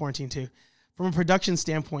dumber in this quarantine too. From a production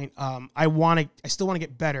standpoint, I still want to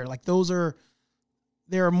get better. Like there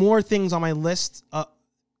are more things on my list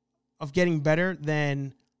of getting better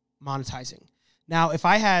than monetizing. Now, if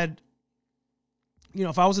I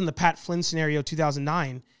was in the Pat Flynn scenario,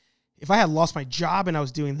 2009, if I had lost my job and I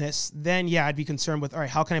was doing this, then yeah, I'd be concerned with, all right,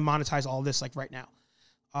 how can I monetize all this like right now?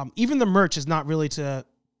 Even the merch is not really to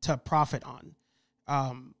profit on.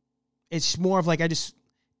 It's more of like,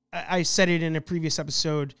 I said it in a previous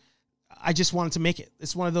episode. I just wanted to make it.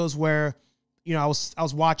 It's one of those where, you know, I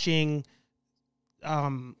was watching, I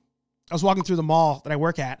was walking through the mall that I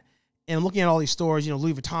work at and I'm looking at all these stores, you know,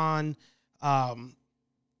 Louis Vuitton,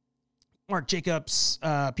 Marc Jacobs,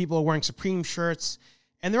 people are wearing Supreme shirts,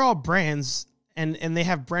 and they're all brands and they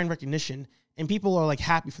have brand recognition, and people are like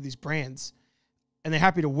happy for these brands and they're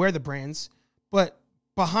happy to wear the brands. But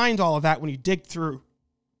behind all of that, when you dig through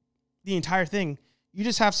the entire thing, You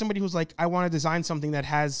just have somebody who's like, I want to design something that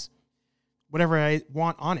has whatever I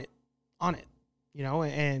want on it, you know?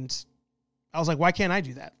 And I was like, why can't I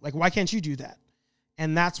do that? Like, why can't you do that?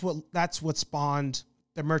 And that's what spawned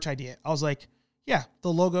the merch idea. I was like, yeah,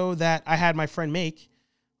 the logo that I had my friend make,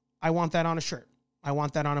 I want that on a shirt. I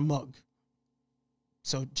want that on a mug.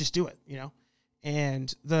 So just do it, you know?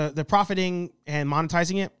 And the profiting and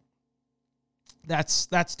monetizing it,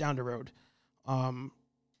 that's down the road. And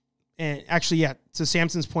actually, yeah, to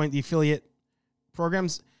Samson's point, the affiliate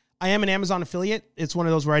programs, I am an Amazon affiliate. It's one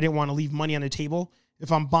of those where I didn't want to leave money on the table.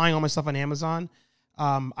 If I'm buying all my stuff on Amazon,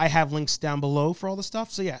 I have links down below for all the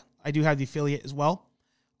stuff. So yeah, I do have the affiliate as well.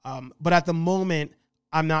 But at the moment,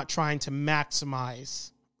 I'm not trying to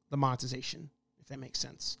maximize the monetization, if that makes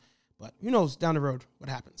sense. But who knows down the road what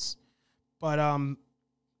happens. But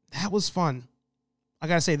that was fun. I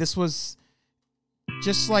gotta say, this was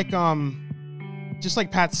just like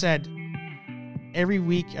Pat said, every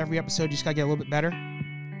week, every episode, you just gotta get a little bit better.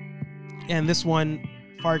 And this one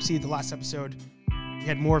far exceeded the last episode. We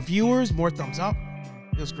had more viewers, more thumbs up.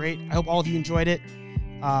 It was great. I hope all of you enjoyed it.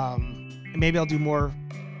 And maybe I'll do more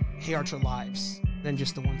HeyArcher lives than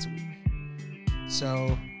just the once a week.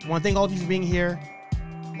 So I want to thank all of you for being here.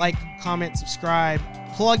 Like, comment, subscribe,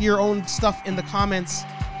 plug your own stuff in the comments,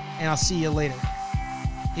 and I'll see you later.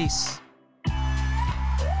 Peace.